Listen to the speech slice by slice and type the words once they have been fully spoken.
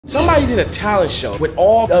Somebody did a talent show with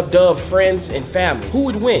all of Dub's friends and family. Who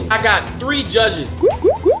would win? I got 3 judges.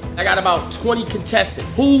 I got about 20 contestants.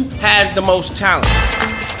 Who has the most talent?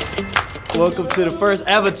 Welcome to the first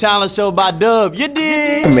ever talent show by Dub. You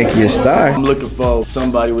did. Make you a star. I'm looking for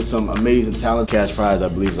somebody with some amazing talent. Cash prize, I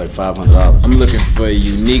believe, is like $500. I'm looking for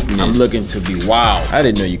uniqueness. I'm looking to be wild. I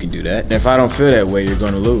didn't know you can do that. And if I don't feel that way, you're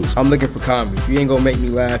gonna lose. I'm looking for comedy. If you ain't gonna make me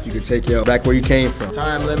laugh, you can take you back where you came from.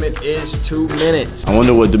 Time limit is 2 minutes. I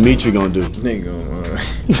wonder what Dimitri gonna do. Nigga gonna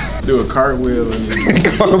do a cartwheel and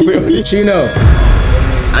Chino.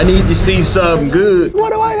 I need to see something good.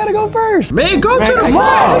 What do I gotta go first? Man, go to the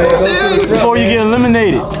front before you get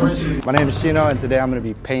eliminated. My name is Chino, and today I'm gonna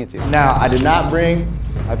be painting. Now, I did not bring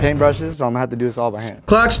my paintbrushes, so I'm gonna have to do this all by hand.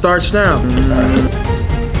 Clock starts now.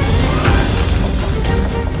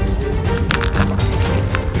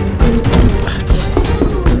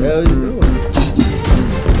 Hell, you doing?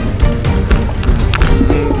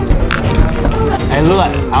 Hey, look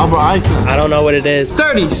like Albert Einstein. I don't know what it is.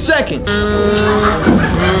 30 seconds.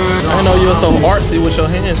 I know you're so artsy with your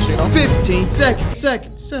hands, you know. 15 seconds.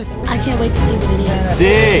 I can't wait to see the video.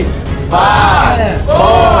 6, 5,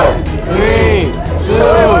 4, 3, 2,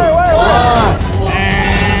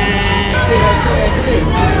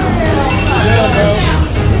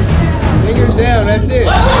 1. Fingers down, that's it.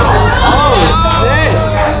 Oh, shit.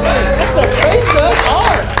 That's a face, that's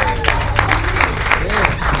hard.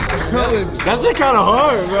 That shit kind of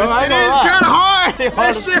hard, bro. I ain't gonna lie. Kind of hard.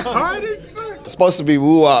 That shit hard as fuck. It's supposed to be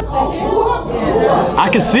WooWop. I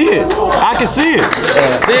can see it. I can see it.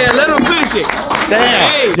 Damn, let him finish it.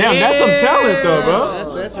 Damn. Damn, that's some talent though, bro.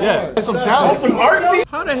 That's some talent. Some artsy.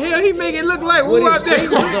 How the hell he make it look like WooWop there?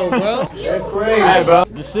 That's crazy. Hey, bro.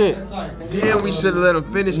 Good shit. Damn, we should have let him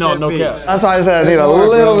finish that No bitch. cap. That's why I said I need a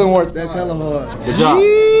little bit more. That's hella hard. Good job.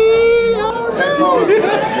 That's hard.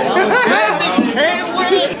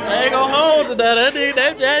 I ain't gonna hold to that.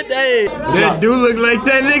 That do look like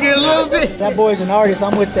that nigga a little bit. That boy's an artist,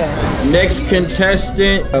 I'm with that. Next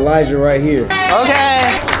contestant. Elijah right here.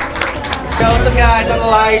 Okay. What's up guys, I'm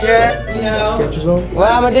Elijah. You know, Sketches on.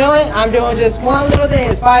 what I'm doing? I'm doing just one little thing,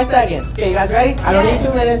 it's 5 seconds. Okay, you guys ready? I don't need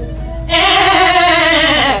 2 minutes.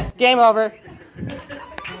 Game over.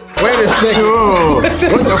 Wait a second.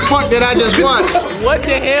 What the fuck did I just watch? What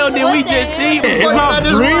the hell did we just see? Is I'm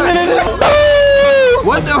dreaming in it?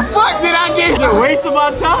 What the fuck did I just You're wasting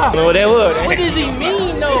my time. What does he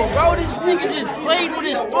mean though, bro? This nigga just played with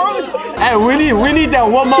his throat. Hey, we need that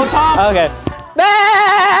one more time. Okay.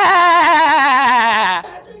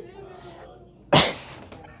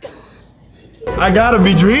 I gotta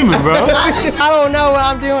be dreaming, bro. I don't know what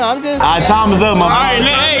I'm doing, I'm just... Alright, time is up, my man.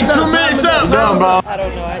 Hey, 2 minutes up, Done, bro. I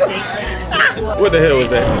don't know, I think. What the hell was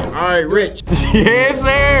that? All right, Rich. Yes,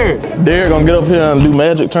 sir. Derek gonna get up here and do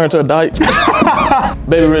magic, turn to a dyke.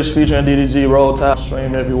 Baby Rich featuring DDG, roll tide,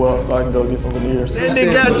 stream everywhere so I can go get some veneers. That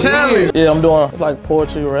nigga got talent. Yeah, I'm doing like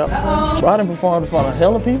poetry rap. I done performed in front of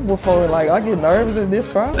hella people before, like I get nervous in this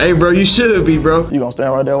crowd. Hey, bro, you should be, bro. You gonna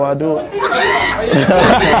stand right there while I do it?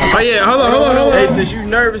 Oh, yeah, hold on. Hey, since you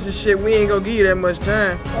nervous and shit, we ain't gonna give you that much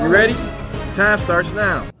time. You ready? Time starts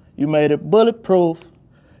now. You made it bulletproof.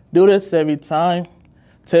 Do this every time.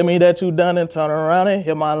 Tell me that you done and turn around and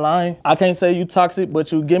hit my line. I can't say you toxic,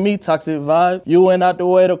 but you give me toxic vibe. You went out the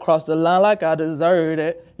way to cross the line like I deserved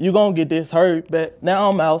it. You gon' get this hurt, but now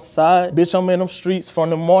I'm outside. Bitch, I'm in them streets from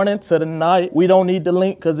the morning to the night. We don't need the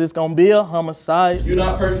link, cause it's gonna be a homicide. You're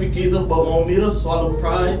not perfect either, but want me to swallow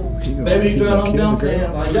pride. Baby girl, I'm down there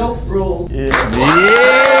like yo, bro. Yeah.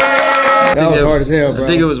 That was hard as hell, bro. I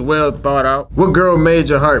think it was well thought out. What girl made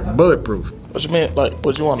your heart bulletproof? What you mean? Like,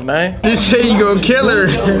 what you want to name? You say you gonna kill her.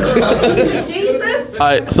 Jesus!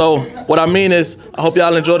 Alright, so what I mean is, I hope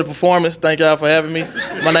y'all enjoyed the performance. Thank y'all for having me.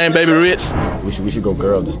 My name Baby Rich. We should go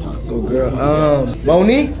girl this time. Go girl.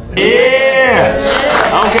 Monique? Yeah.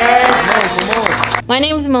 Okay. Come on. My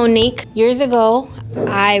name's Monique. Years ago,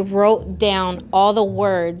 I wrote down all the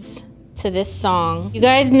words to this song. You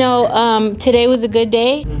guys know Today Was a Good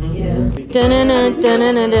Day?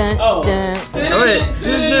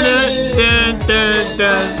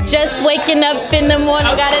 Just waking up in the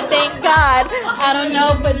morning, gotta thank God. I don't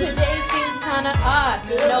know, but today seems kinda odd.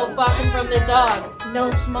 No barking from the dog,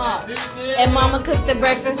 no smog. And mama cooked the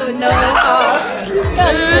breakfast with no call.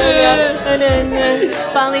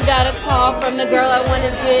 Finally got a call from the girl I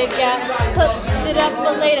wanted to dig out. Hooked it up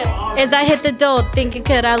for later. As I hit the door, thinking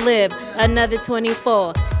could I live another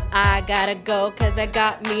 24. I gotta go cause I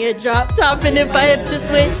got me a drop top, and if I hit the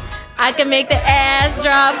switch, I can make the ass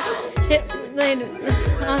drop.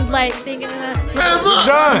 I'm like thinking You're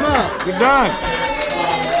done. You're done.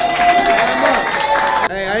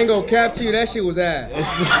 Hey, I ain't gonna cap to you. That shit was ass.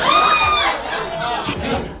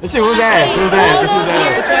 This shit was ass. It was ass.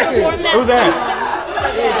 It was ass.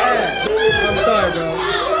 I'm sorry, bro.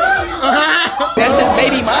 That's his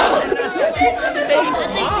baby mama.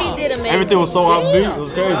 I think she did amazing. Everything was so offbeat. It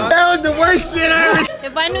was crazy. That was the worst shit I ever.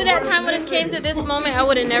 If I knew that time would have came to this moment, I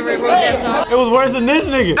would have never wrote that song. It was worse than this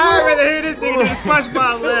nigga. I'd rather hear this nigga than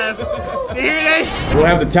SpongeBob laugh. You hear that shit? We'll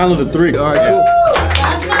have the talent of 3. All right, cool.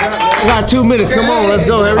 We got 2 minutes. Come on, let's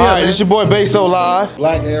go. Hurry up. All right, this your boy Beso Live.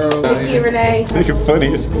 Black Arrow. Thank you, Renee. Nigga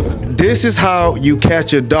funny as fuck. This is how you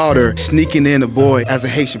catch your daughter sneaking in a boy as a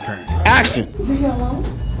Haitian parent. Action.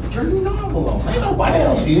 Girl, you know I'm alone. Ain't nobody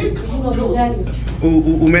else here.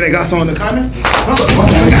 Ou met les garçons in the comments?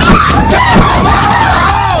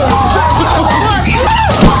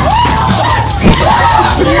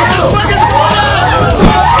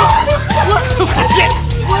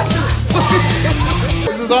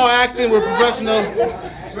 This is all acting. We're professional.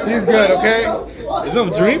 She's good, okay? Is I'm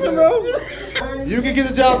dreaming, bro? You can get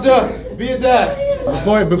the job done. Be a dad.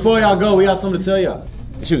 Before y'all go, we got something to tell y'all.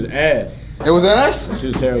 She was ass. It was ass? She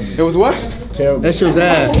was terrible. It was what? Terrible. That shit was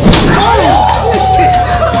ass.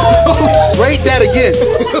 Rate that again.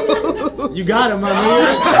 You got it, my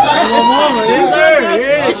man. My mama, yes,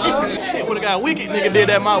 sir. Shit, would've got wicked. Nigga did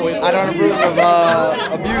that my way. I don't approve of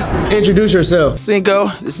abuse. Introduce yourself. Cinco,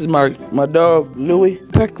 this is my dog, Louis.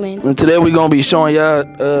 Brooklyn. And today we're gonna be showing y'all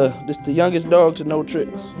this the youngest dog to know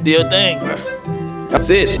tricks. Do your thing, bro.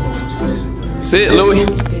 Sit. Sit, Louis.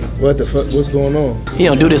 What the fuck? What's going on? He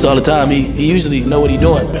don't do this all the time. He usually know what he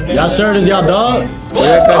doing. Y'all sure this y'all dog?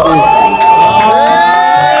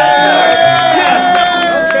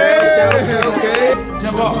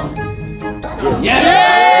 Jump off. Yeah.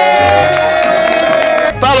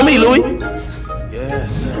 Follow me, Louis.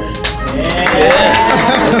 Yes, sir.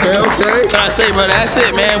 Yeah. Okay. What I say, bro? That's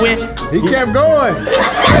it, man. He kept going.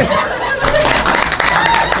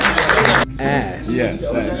 Ass. Yeah.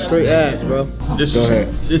 Straight ass, bro. This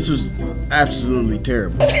was absolutely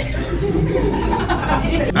terrible.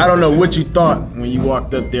 I don't know what you thought when you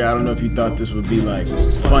walked up there. I don't know if you thought this would be like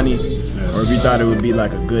funny or if you thought it would be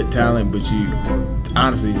like a good talent, but you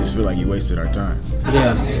honestly just feel like you wasted our time.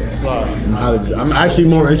 Yeah. I'm actually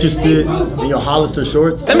more interested in your Hollister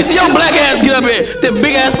shorts. Let me see your black ass get up here. That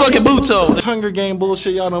big ass fucking boots on. Hunger Game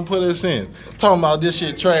bullshit y'all done put us in. Talking about this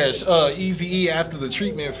shit trash. Easy E after the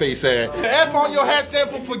treatment face ass. F on your hat stand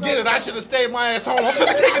for forget it. I should have stayed my ass home. I'm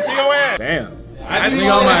finna take it to your ass. Damn. I didn't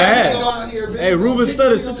on my ass. Here, Hey, Ruben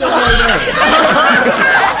Stutter, sit your ass down.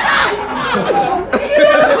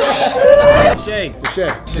 Shay.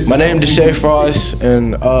 My name is Deshae Frost,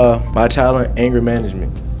 and my talent, anger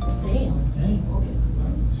management.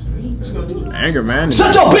 Anger management.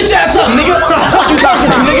 Shut your bitch ass up, nigga. Fuck you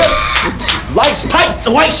talking to, nigga. Lights tight,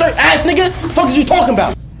 white shirt ass nigga. Fuck is you talking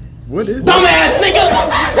about? What is Dumb ass nigga.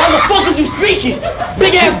 Why the fuck is you speaking?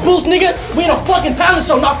 Big ass boost, nigga. We in a fucking talent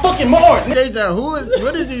show, not fucking Mars. Deja,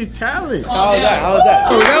 what is these talents? How was that? How was that?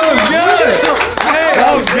 Oh, that was good.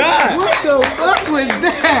 Oh, God. What the fuck was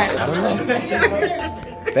that?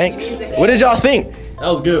 Thanks. What did y'all think? That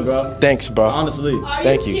was good, bro. Thanks, bro. Honestly.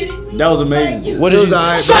 Thank you. That was amazing. What did you?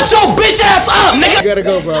 Shut your bitch ass up, nigga. You gotta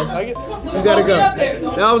go, bro. You gotta go.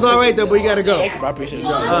 That was alright though, but you gotta go. Thank you, bro. I appreciate you.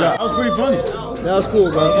 That was pretty funny. That was cool,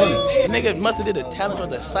 bro. Nigga must have did a talent show at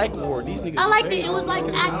the psych ward. These niggas. I liked it. It was like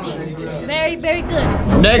acting. Very, very good.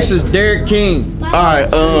 Next is Derek King. Alright,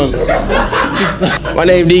 my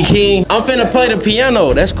name D King. I'm finna play the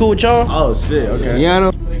piano. That's cool with y'all? Oh shit, okay.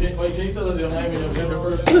 Piano.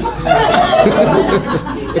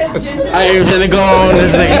 I ain't finna go on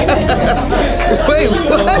this thing. Wait,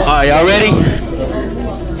 what? Alright, y'all ready?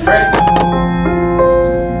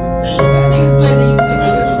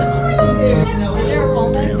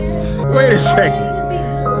 Wait a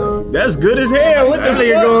second. That's good as hell. What the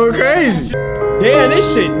nigga going crazy? Damn, this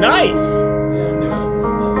shit nice.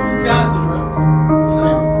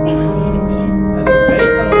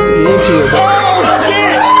 Oh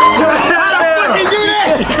shit! How the fuck you do that?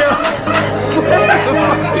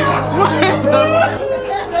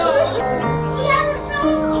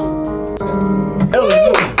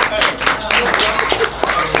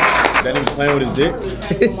 That nigga playing with his dick?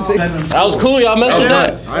 That was cool, y'all messed with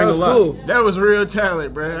that. That was cool. That was real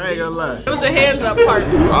talent, bro. I ain't gonna lie. It was the hands up part.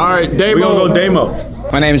 All right, Damo. We gonna go Damo.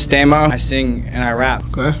 My name is Damo. I sing and I rap.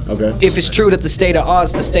 Okay. If it's true that the state of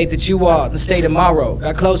art's the state that you are, the state of tomorrow,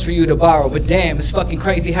 got clothes for you to borrow. But damn, it's fucking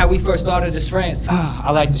crazy how we first started as friends.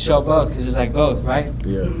 I like to show both, because it's like both, right?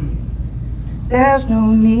 Yeah. There's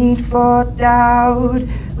no need for doubt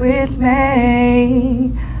with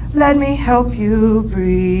me. Let me help you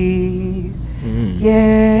breathe.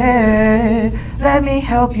 Yeah, let me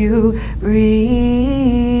help you breathe.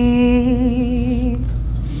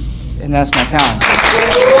 And that's my talent.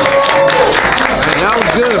 That was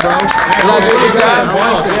good, bro.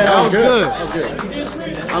 That was good.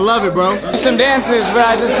 I love it, bro. Some dances, but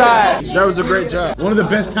I just thought that was a great job. One of the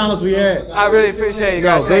best talents we had. I really appreciate you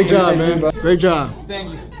guys. Great job, man. Great job.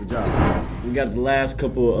 Thank you. Good job. We got the last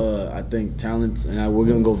couple, I think, talents, and we're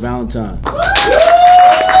gonna go Valentine.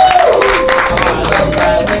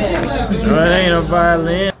 No, it ain't a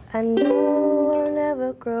violin. I know we'll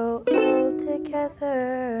never grow old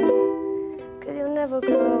together, 'cause you'll never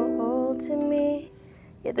grow old to me.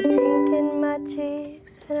 You're the pink in my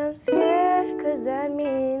cheeks, and I'm scared, 'cause that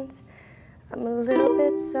means I'm a little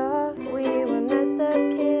bit soft. We were messed up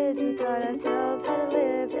kids who taught ourselves how to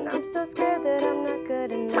live, and I'm still scared that I'm not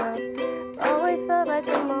good enough. Always felt like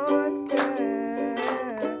a monster,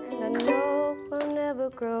 and I know we'll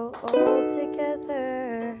never grow old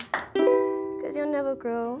together, 'cause you'll never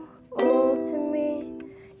grow old to me.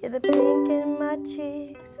 You're the pink in my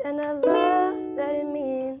cheeks, and I love that it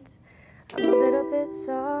means I'm a little bit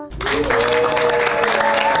soft.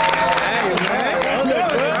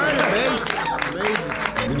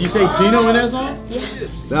 Did you say Chino in that song? Yeah.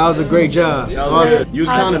 That was a great job. Awesome. You was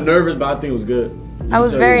kind of nervous, but I think it was good. I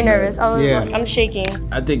was very nervous. I was Yeah. like, I'm shaking.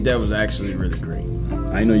 I think that was actually really great.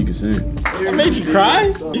 I didn't know you could sing. That made you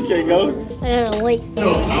cry? You can't go. I gotta wait.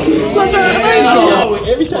 What's that?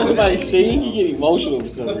 Every time somebody sing, you get emotional for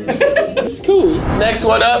some reason. It's cool. Next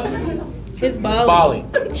one up. It's Bali. Bali.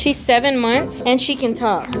 She's 7 months and she can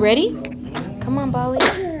talk. Ready? Come on, Bali.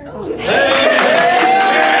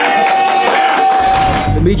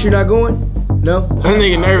 Dimitri not going? No? That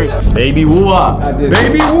nigga nervous. BabyWooWop. I did.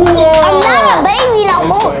 BabyWooWop. I'm not a baby no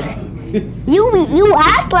more. You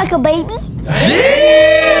act like a baby.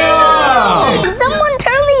 Damn! Did someone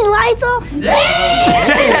turn these lights off?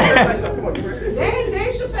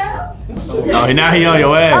 Oh, now he on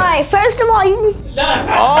your ass. Alright, first of all, you need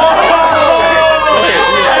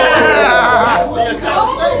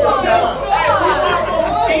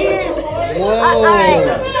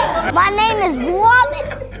Alright, my name is WooWop,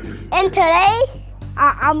 and today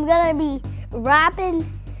I'm gonna be rapping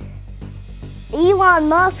Elon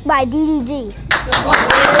Musk by DDG.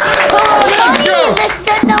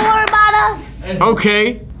 Listen, don't worry about us.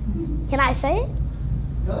 Okay. Can I say it?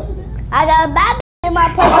 I got a bad in my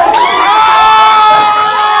pussy.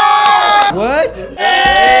 What?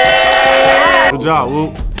 Good job,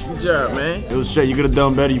 Woo. Good job, man. It was straight. You could have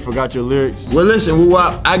done better. You forgot your lyrics. Well, listen,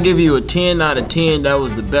 WooWop, I give you a 10 out of 10. That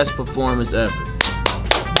was the best performance ever.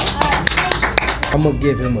 I'm gonna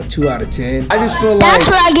give him a 2 out of 10. I just feel like That's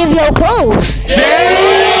what I give your clothes.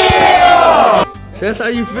 Damn! That's how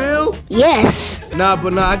you feel? Yes. Nah,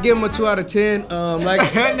 I give him a 2 out of 10. Like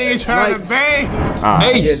that nigga trying to bang.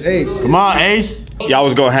 Ace. Yes, Ace. Come on, Ace. Y'all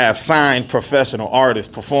was gonna have signed professional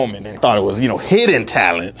artists performing and thought it was, hidden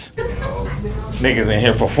talents. Niggas in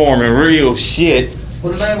here performing real shit.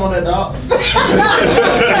 Put a name on that, dog.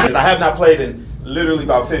 I have not played in literally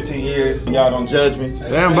about 15 years. Y'all don't judge me.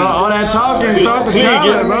 Damn, bro, all that talking, start the Please,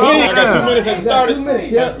 talent, bro. please, I got 2 minutes at the start. 2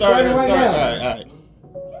 minutes, yeah. Start. Right All now. right.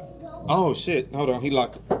 Oh shit, hold on, he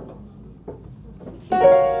locked it. Hold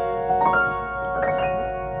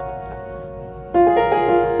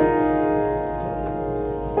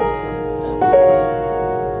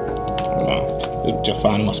on, just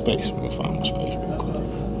finding my space. Let me find my space real quick.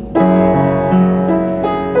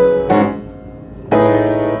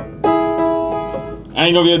 I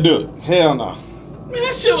ain't gonna be able to do it. Hell no. Man,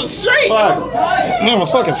 that shit was straight. Fuck. Man, my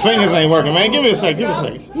fucking fingers ain't working, man. Give me a second.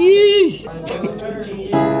 Yee.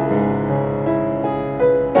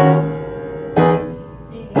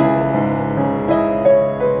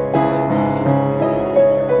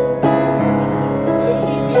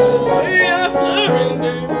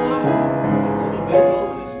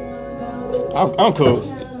 I'm cool.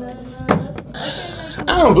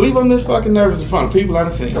 I don't believe I'm this fucking nervous in front of people I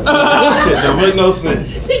done seen. This shit don't make no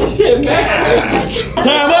sense.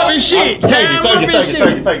 Time up and shit. Thank you. That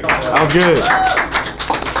was good.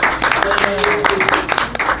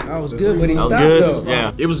 That was good, but he That was stopped good. though.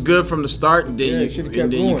 Yeah, it was good from the start, and then Yeah, you should've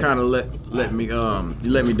kept you going. kind of let me down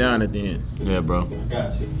at the end. Yeah, bro.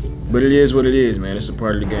 But it is what it is, man. It's a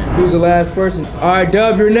part of the game. Who's the last person? All right,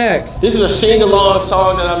 Dub, you're next. This is a sing-along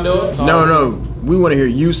song that I'm doing. No, we want to hear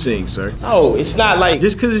you sing, sir. No, it's not like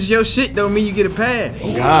Just because it's your shit don't mean you get a pass.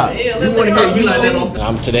 God. We want to hear you sing.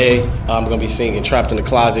 I'm gonna be singing "Trapped in the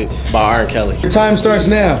Closet" by R. Kelly. Your time starts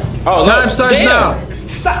now. Oh, Time starts now.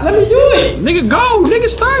 Stop! Let me do it. Nigga, go. Nigga,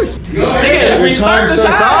 start. Nigga, restart the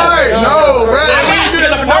Start. time. No, bro. I need to do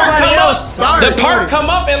the part. The part come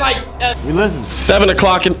up and like. We listen. 7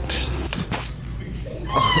 o'clock and.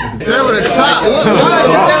 7 o'clock.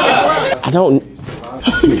 I don't.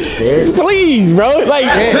 Please, bro. Like,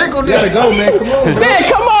 Pickle, gotta go, man. Come on, bro. Man,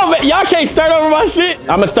 come on, man. Y'all can't start over my shit.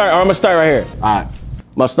 I'm gonna start right here. All right.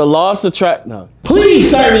 Must have lost the track. No. Please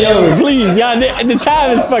start me over, please. Y'all, the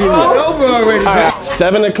time is fucking over already. All right.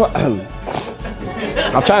 7 o'clock.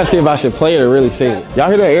 I'm trying to see if I should play it or really sing it. Y'all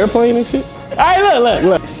hear that airplane and shit? All right,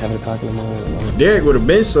 look. 7 o'clock in the morning. Derek would have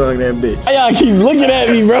been sung that bitch. Y'all keep looking at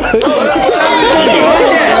me, bro.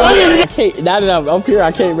 I can't, now that I'm up here,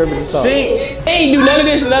 I can't remember the song. See, ain't do none of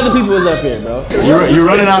this and other people was up here, bro. You're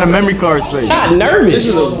running out of memory card space. I'm nervous. This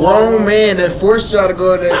is a grown man that forced y'all to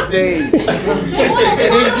go on that stage. And this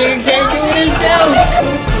nigga can't do it himself.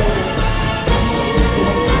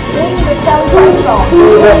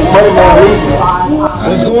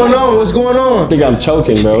 What's going on? What's going on? I think I'm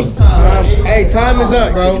choking, bro. Hey, time is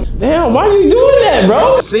up, bro. Damn, why you doing that,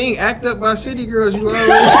 bro? Sing Act Up by City Girls, you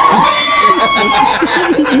already.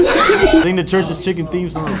 Sing the church's chicken theme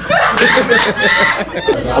song.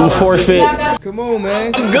 I'm a forfeit. Come on,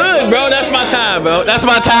 man. I'm good, bro. That's my time, bro. That's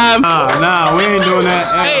my time. Nah, we ain't doing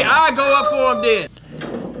that. Hey, I go up for him then.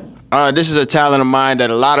 This is a talent of mine that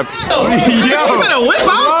a lot of people. Yo, you finna whip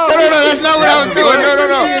out? No, that's not what I was doing.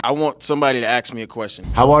 No. I want somebody to ask me a question.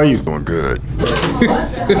 How are you? Doing good.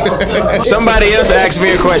 Somebody else ask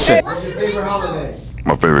me a question. What's your favorite holiday?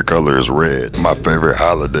 My favorite color is red. My favorite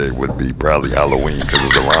holiday would be probably Halloween because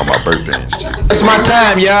it's around my birthday and shit. It's my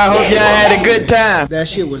time, y'all. Hope y'all had a good time. That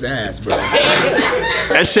shit was ass, bro.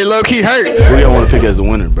 That shit low-key hurt. Who y'all want to pick as the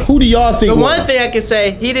winner, bro? Who do y'all think? The one thing I can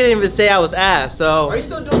say, he didn't even say I was ass, so. Are you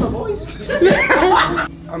still doing the voice?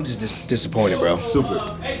 I'm just disappointed, bro.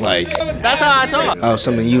 Super. Like. That's how I talk. Oh,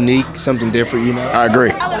 something unique, something different, you know? I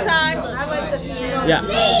agree. Yeah.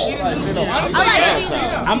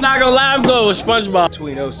 I'm not gonna lie, I'm going with SpongeBob.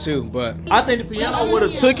 Between those two, but I think the piano would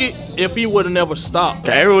have took it if he would have never stopped.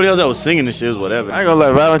 Everybody else that was singing this shit was whatever. I ain't gonna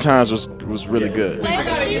lie, Valentine's was really good. She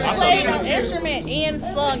played an instrument and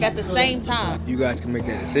sung at the same time. you guys can make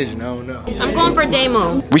that decision. I don't know. I'm going for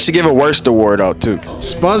Demo. We should give a worst award out too.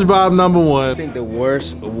 SpongeBob #1. I think the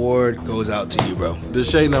worst award goes out to you, bro. The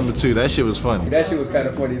Shade #2. That shit was funny. That shit was kind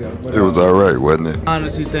of funny though. It was alright, wasn't it?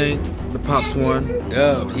 Honestly think the Pops won.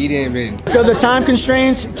 Dub, he didn't even. Because of time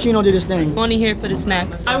constraints, Chino did his thing. Only here for the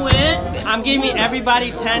snacks. I win. I'm giving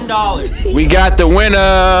everybody $10. We got the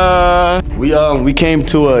winner. We came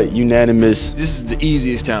to a unanimous. This is the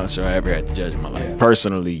easiest talent show I ever had to judge in my life.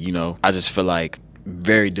 Personally, you know, I just feel like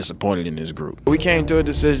very disappointed in this group. We came to a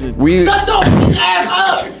decision. Shut your bitch ass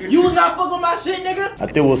up! You was not fucking with my shit, nigga. I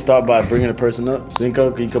think we'll start by bringing a person up.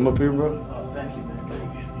 Cinco, can you come up here, bro?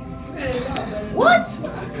 What?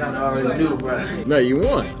 I kind of already knew, bro. No, you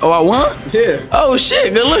won. Oh, I won? Yeah. Oh,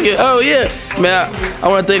 shit, good looking. Oh, yeah. Man, I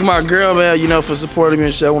want to thank my girl, man, you know, for supporting me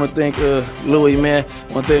and shit. I want to thank Louis, man.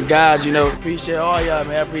 I want to thank God, you know. Appreciate all y'all,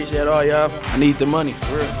 man. I appreciate all y'all. I need the money,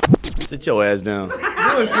 for real. Sit your ass down. Sit your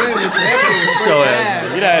ass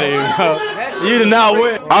down. Get out of here, bro. You did not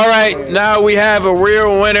win. All right, now we have a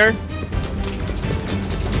real winner.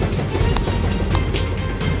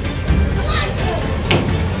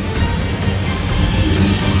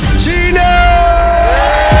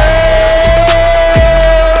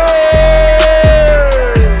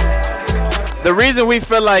 The reason we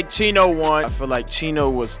feel like Chino won, I feel like Chino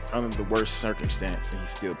was under the worst circumstance and he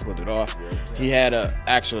still pulled it off. He had an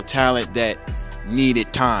actual talent that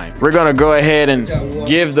needed time. We're gonna go ahead and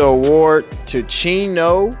give the award to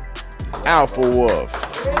Chino Alpha Wolf.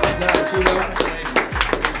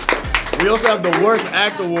 We also have the worst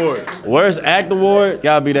act award. Worst act award?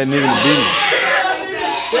 Gotta be that nigga to beat me.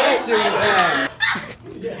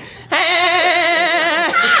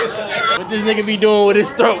 What this nigga be doing with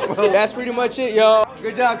his throat, bro? That's pretty much it, y'all.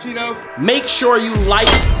 Good job, Chino. Make sure you like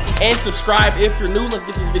and subscribe if you're new. Let's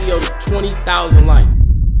get this video to 20,000 likes.